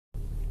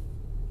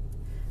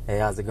Hey,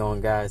 how's it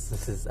going, guys?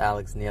 This is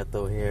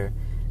Nieto here,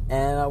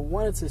 and I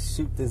wanted to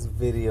shoot this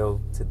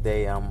video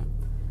today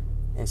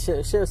and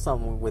share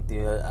something with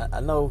you.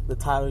 I know the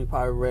title you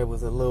probably read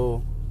was a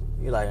little,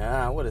 you're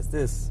like, what is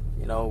this?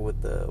 You know,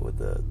 with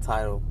the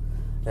title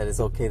that it's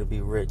okay to be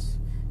rich.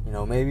 You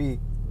know, maybe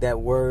that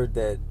word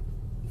that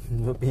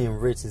being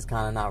rich is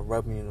kind of not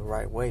rubbing you the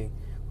right way.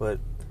 But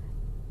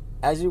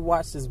as you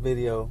watch this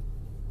video,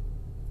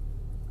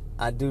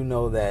 I do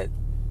know that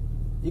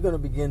you're going to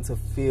begin to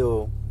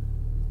feel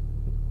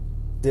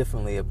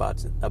differently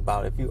about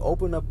if you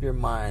open up your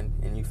mind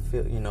and you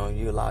feel,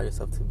 you allow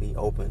yourself to be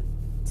open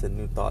to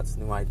new thoughts,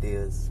 new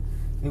ideas,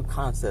 new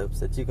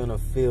concepts, that you're going to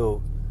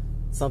feel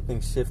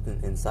something shifting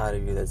inside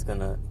of you that's going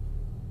to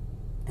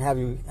have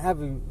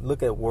you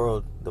look at the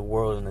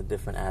world in a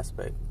different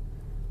aspect.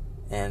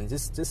 And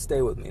just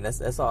stay with me.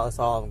 That's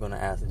all I'm going to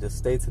ask. Just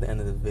stay to the end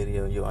of the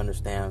video and you'll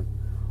understand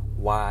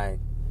why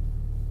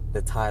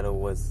the title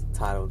was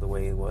titled the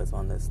way it was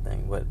on this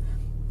thing. But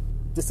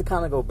just to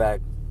kind of go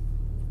back,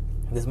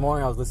 this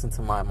morning I was listening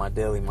to my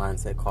daily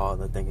mindset call,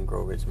 the Think and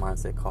Grow Rich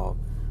mindset call.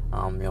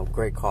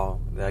 Great call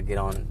that I get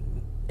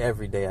on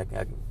every day.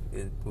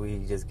 We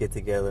just get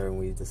together and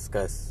we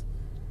discuss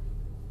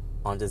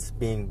on just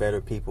being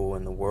better people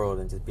in the world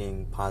and just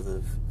being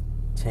positive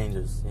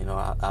changers,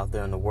 out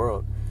there in the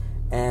world.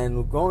 And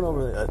we're going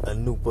over a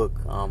new book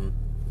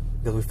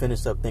because we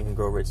finished up Think and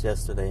Grow Rich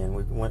yesterday, and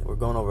we're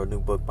going over a new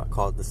book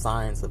called The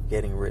Science of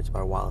Getting Rich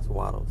by Wallace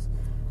Wattles.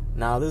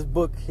 Now, this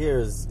book here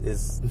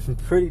is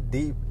pretty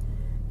deep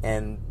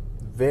and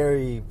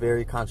very,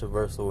 very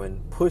controversial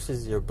and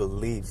pushes your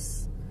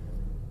beliefs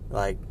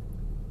like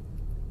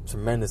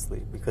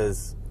tremendously.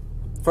 Because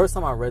first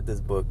time I read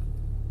this book,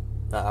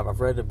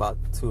 I've read it about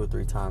 2 or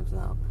 3 times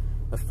now.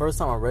 The first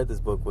time I read this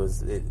book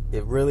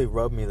it really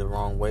rubbed me the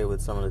wrong way with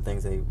some of the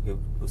things that he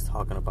was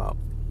talking about.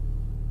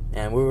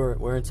 And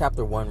we're in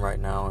chapter 1 right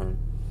now, and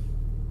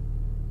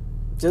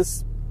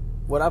just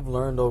what I've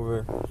learned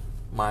over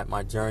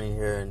my journey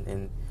here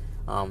in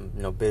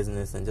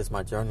business and just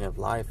my journey of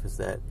life is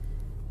that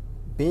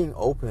being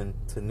open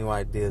to new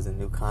ideas and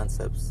new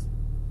concepts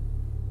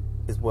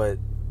is what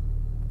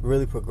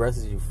really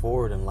progresses you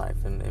forward in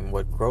life and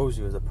what grows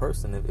you as a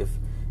person.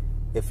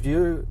 If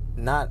you're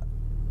not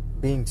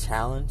being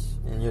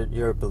challenged and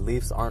your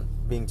beliefs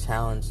aren't being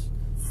challenged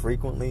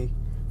frequently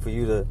for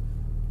you to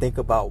think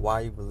about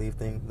why you believe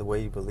things the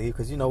way you believe,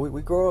 because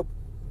we grow up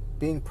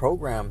being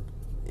programmed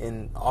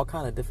in all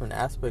kind of different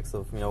aspects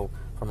of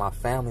from our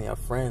family, our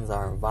friends,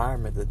 our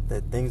environment,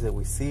 the things that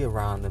we see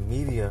around the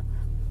media,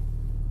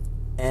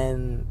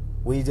 and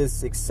we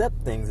just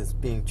accept things as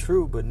being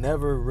true but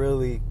never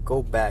really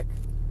go back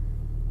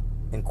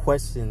and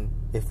question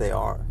if they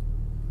are.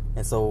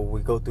 And so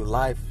we go through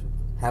life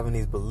having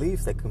these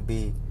beliefs that can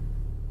be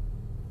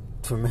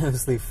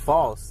tremendously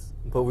false,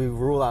 but we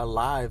rule our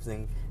lives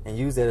and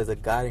use that as a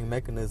guiding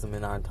mechanism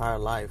in our entire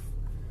life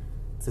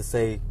to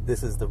say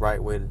this is the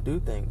right way to do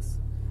things.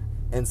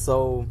 And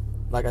so,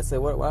 like I said,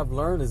 what I've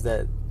learned is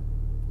that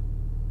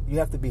you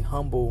have to be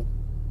humble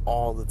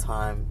all the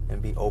time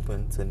and be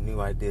open to new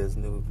ideas,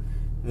 new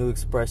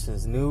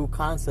expressions, new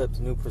concepts,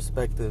 new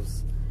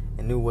perspectives,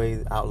 and new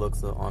ways,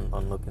 outlooks on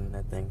looking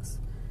at things.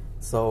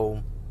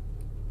 So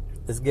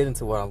let's get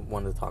into what I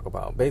wanted to talk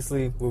about.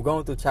 Basically, we're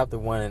going through chapter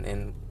 1,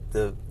 and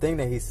the thing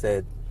that he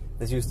said,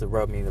 this used to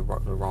rub me the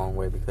wrong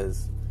way,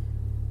 because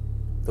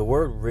the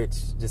word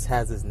rich just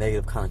has this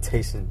negative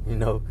connotation,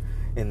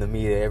 in the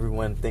media.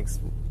 Everyone thinks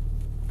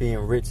being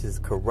rich is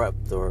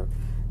corrupt or,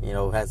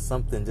 has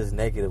something just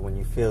negative. When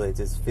you feel it,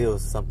 just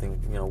feels something,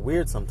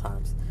 weird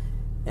sometimes.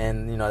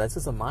 And, that's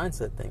just a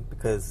mindset thing,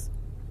 because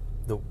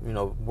the,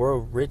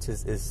 word rich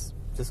is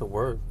just a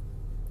word.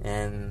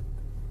 And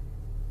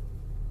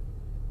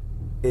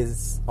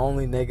is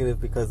only negative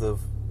because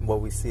of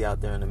what we see out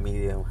there in the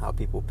media and how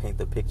people paint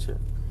the picture.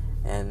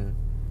 And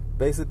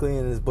basically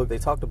in this book they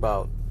talked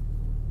about,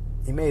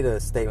 he made a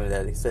statement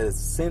that he said it's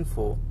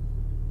sinful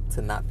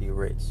to not be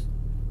rich.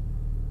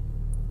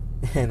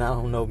 And I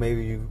don't know,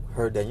 maybe you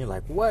heard that and you're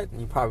like, what?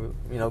 And you probably,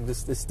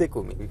 just stick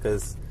with me,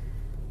 because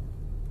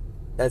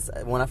that's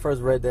when I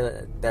first read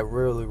that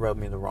really rubbed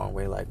me the wrong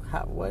way. Like,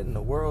 what in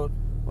the world?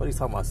 What are you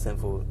talking about,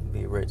 sinful to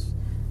be rich?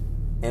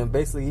 And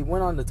basically he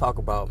went on to talk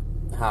about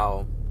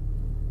how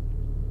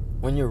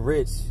when you're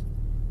rich,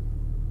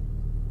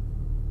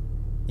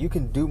 you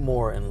can do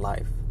more in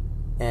life.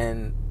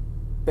 And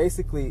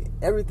basically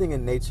everything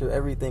in nature,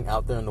 everything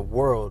out there in the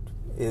world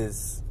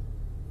is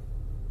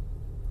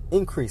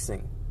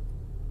increasing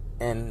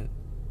and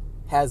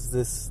has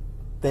this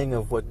thing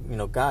of what,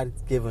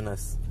 God's given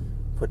us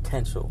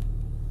potential.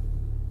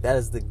 That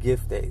is the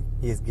gift that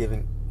he is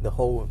giving the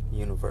whole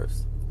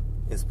universe,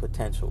 is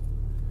potential.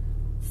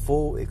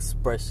 Full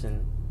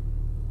expression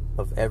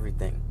of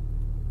everything.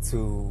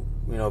 To,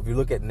 if you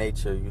look at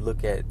nature, you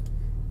look at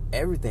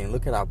everything,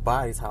 look at our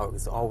bodies, how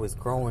it's always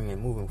growing and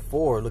moving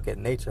forward. Look at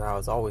nature, how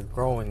it's always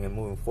growing and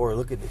moving forward.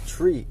 Look at the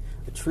tree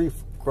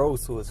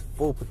grows to its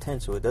full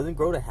potential. It doesn't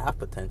grow to half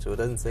potential. It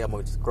doesn't say I'm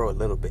going to just grow a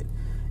little bit.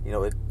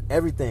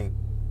 Everything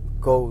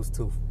goes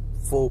to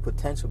full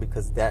potential,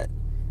 because that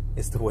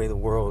is the way the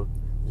world,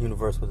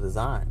 universe was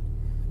designed,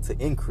 to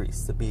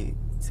increase,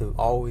 to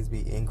always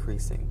be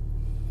increasing.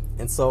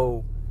 And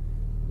so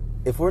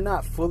if we're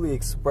not fully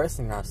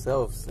expressing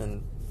ourselves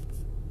and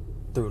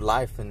through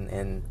life,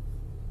 and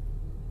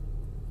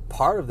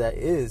part of that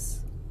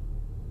is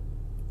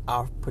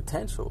our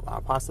potential,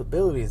 our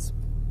possibilities,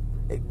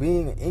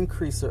 being an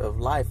increaser of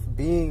life,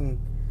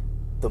 being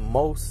the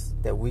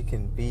most that we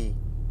can be,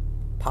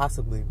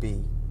 possibly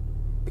be.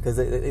 Because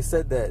they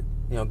said that,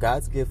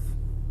 God's gift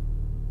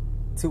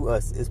to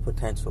us is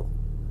potential,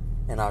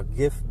 and our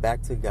gift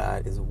back to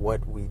God is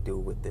what we do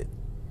with it.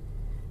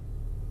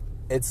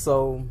 And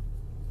so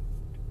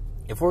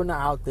if we're not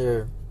out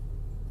there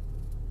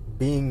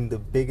being the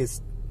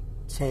biggest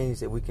change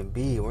that we can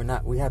be,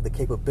 we have the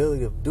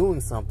capability of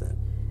doing something,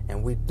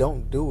 and we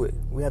don't do it.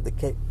 We have the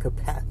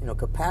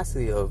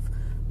capacity of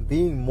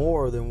being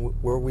more than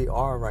where we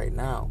are right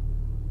now.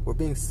 We're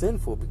being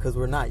sinful because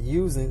we're not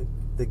using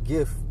the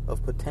gift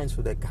of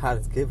potential that God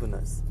has given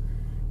us.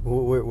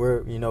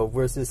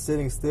 We're just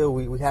sitting still.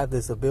 We have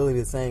this ability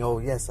of saying, "Oh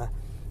yes,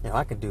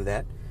 I can do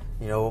that,"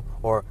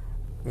 or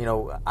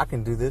I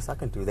can do this, I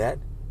can do that,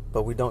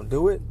 but we don't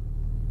do it.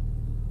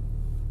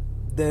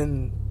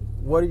 Then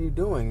what are you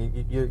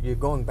doing? You're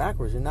going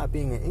backwards. You're not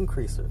being an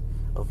increaser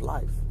of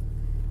life.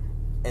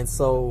 And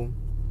so,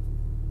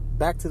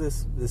 back to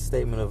this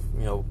statement of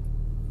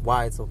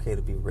why it's okay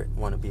to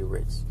want to be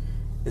rich,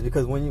 is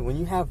because when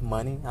you have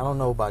money, I don't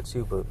know about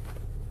you, but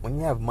when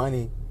you have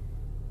money,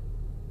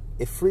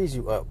 it frees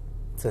you up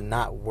to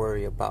not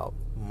worry about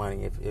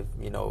money. If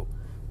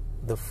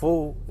the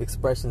full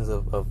expressions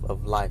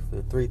of life,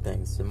 the three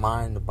things: the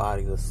mind, the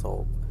body, the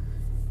soul.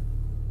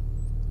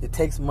 It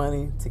takes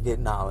money to get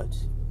knowledge.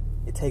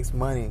 It takes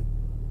money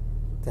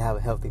to have a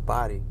healthy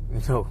body.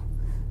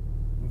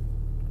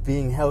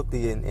 Being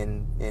healthy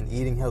and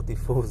eating healthy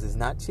foods is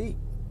not cheap.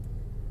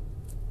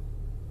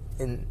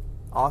 And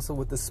also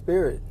with the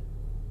spirit,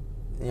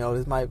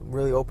 this might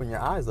really open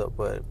your eyes up,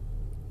 but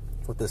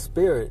with the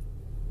spirit,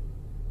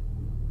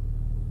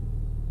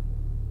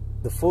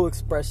 the full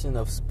expression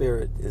of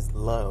spirit is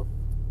love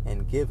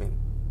and giving.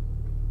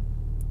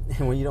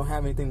 And when you don't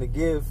have anything to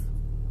give,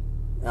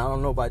 and I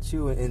don't know about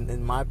you,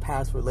 in my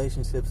past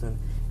relationships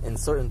and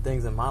certain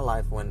things in my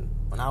life, when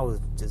I was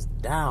just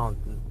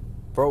down,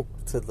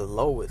 broke to the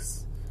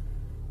lowest,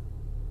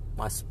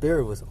 my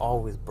spirit was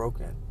always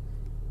broken.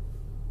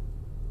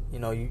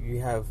 You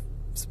have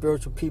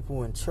spiritual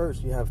people in church.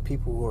 You have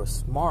people who are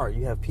smart.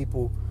 You have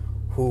people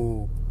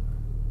who,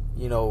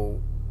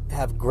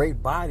 have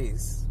great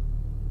bodies,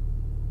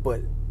 but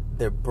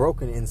they're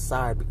broken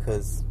inside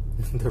because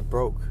they're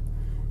broke.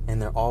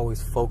 And they're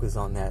always focused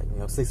on that.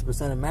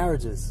 60% of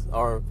marriages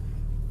are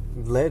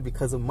led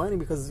because of money,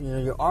 because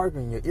you're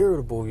arguing, you're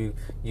irritable,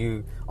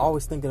 you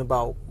always thinking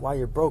about why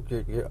you're broke,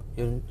 you're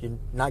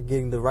not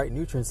getting the right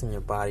nutrients in your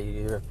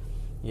body,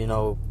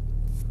 you're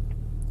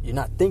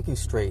not thinking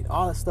straight.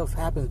 All that stuff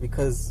happens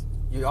because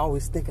you're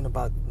always thinking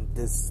about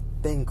this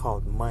thing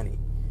called money.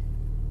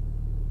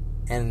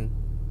 And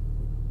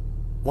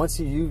once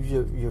you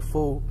use your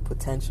full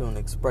potential and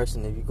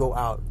expression, if you go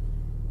out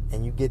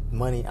and you get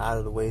money out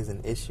of the way as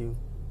an issue,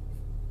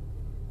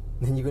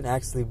 then you can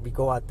actually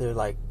go out there,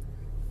 like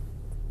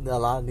a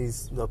lot of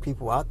these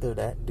people out there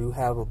that do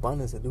have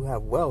abundance, that do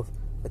have wealth,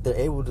 that they're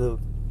able to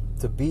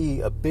be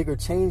a bigger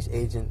change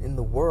agent in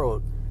the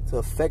world to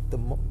affect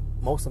the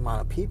most amount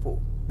of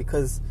people.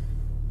 Because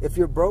if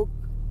you're broke,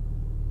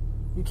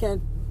 you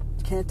can't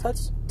touch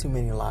too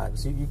many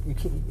lives. You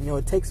can't,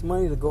 it takes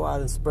money to go out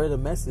and spread a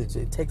message.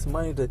 It takes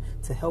money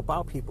to help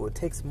out people. It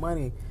takes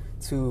money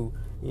to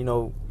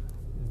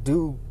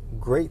do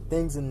great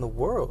things in the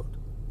world.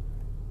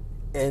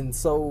 And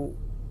so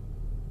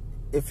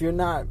if you're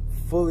not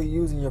fully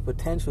using your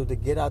potential to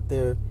get out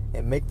there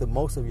and make the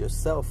most of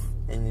yourself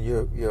and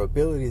your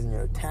abilities and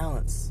your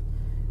talents,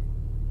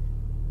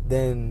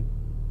 then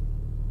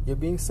you're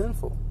being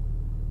sinful.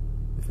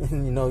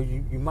 And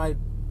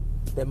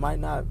that might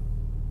not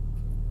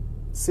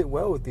sit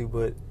well with you,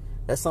 but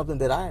that's something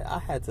that I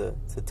had to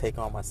take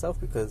on myself,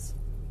 because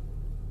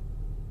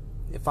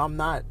if I'm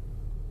not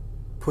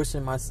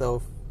pushing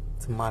myself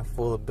to my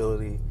full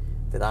ability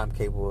that I'm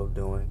capable of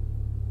doing,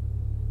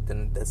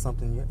 then that's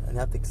something you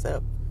have to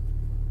accept.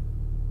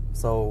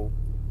 So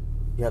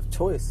you have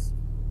choice.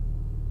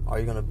 Are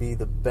you going to be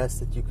the best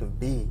that you can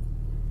be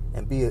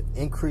and be an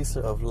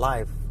increaser of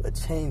life, a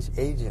change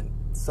agent,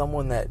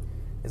 someone that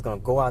is going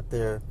to go out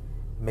there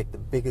and make the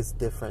biggest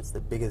difference,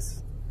 the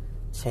biggest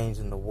change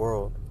in the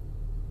world?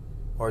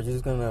 Or are you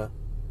just going to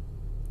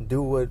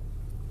do what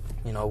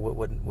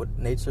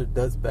nature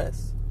does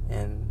best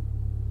and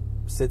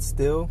sit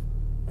still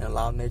and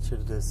allow nature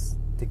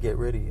to get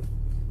rid of you?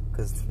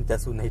 Because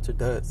that's what nature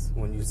does.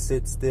 When you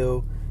sit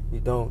still, you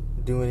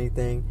don't do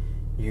anything,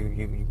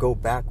 you go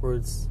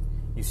backwards,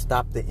 you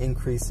stop the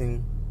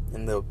increasing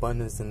and the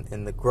abundance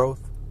and the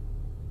growth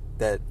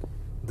that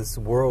this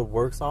world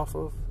works off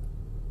of,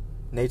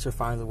 nature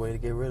finds a way to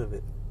get rid of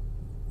it.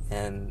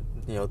 And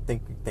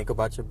think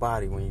about your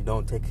body when you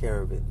don't take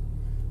care of it.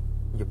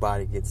 your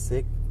body gets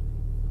sick.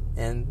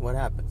 And what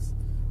happens?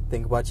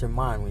 Think about your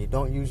mind. When you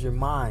don't use your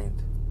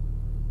mind,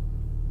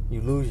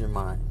 you lose your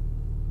mind.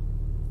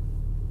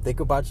 Think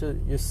about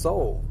your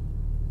soul.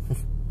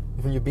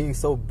 When you're being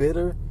so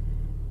bitter,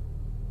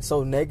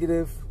 so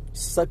negative,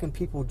 sucking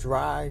people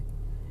dry,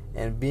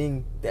 and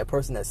being that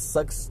person that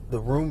sucks the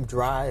room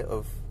dry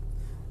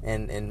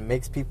and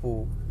makes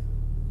people,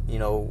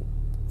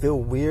 feel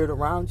weird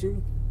around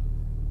you,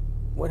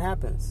 what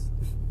happens?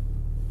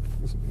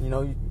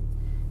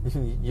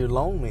 You're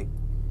lonely.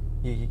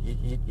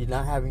 You're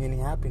not having any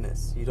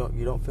happiness. You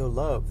don't feel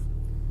love.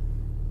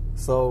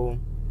 So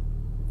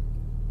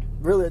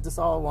really, that's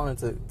all I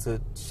wanted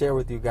to share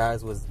with you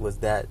guys was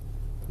that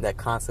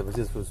concept.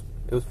 It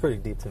was pretty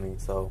deep to me.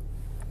 So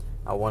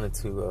I wanted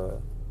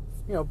to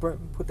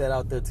put that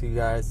out there to you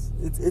guys.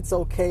 It's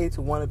okay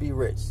to want to be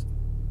rich.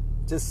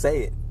 Just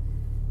say it.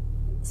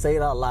 Say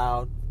it out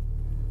loud.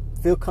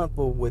 Feel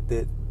comfortable with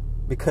it,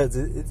 because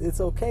it's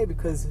okay,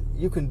 because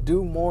you can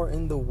do more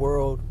in the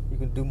world. You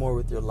can do more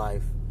with your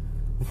life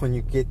when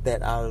you get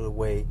that out of the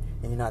way,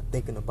 and you're not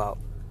thinking about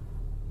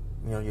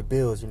your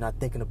bills. You're not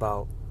thinking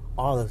about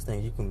all those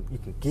things. You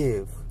can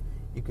give.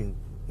 You can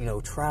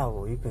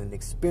travel. You can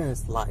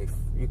experience life.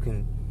 You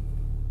can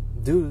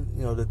do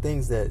the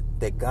things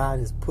that God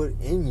has put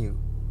in you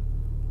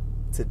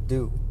to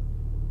do.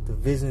 The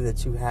vision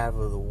that you have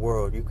of the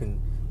world, you can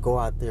go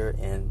out there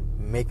and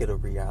make it a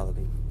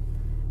reality.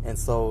 And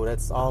so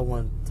that's all I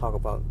want to talk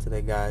about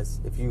today,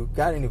 guys. If you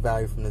got any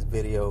value from this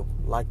video,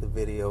 like the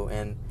video,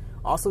 and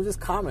also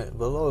just comment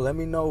below. Let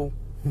me know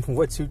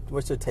what's your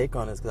take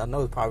on this, because I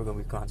know it's probably going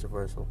to be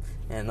controversial.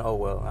 And oh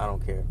well, I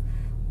don't care.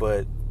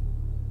 But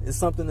it's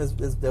something that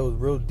was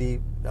real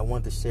deep that I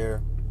wanted to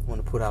share, I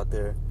want to put out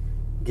there,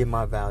 give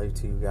my value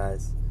to you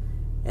guys.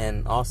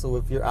 And also,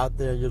 if you're out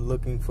there, you're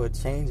looking for a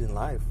change in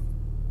life,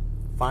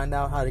 find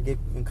out how to get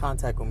in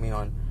contact with me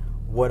on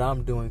what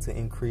I'm doing to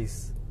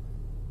increase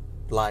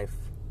life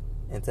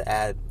and to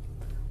add,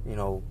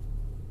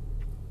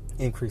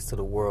 increase to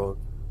the world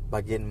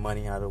by getting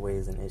money out of the way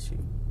is an issue.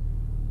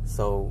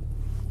 So,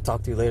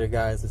 talk to you later,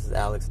 guys. This is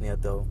Alex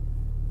Nieto.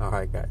 All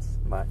right, guys.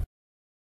 Bye.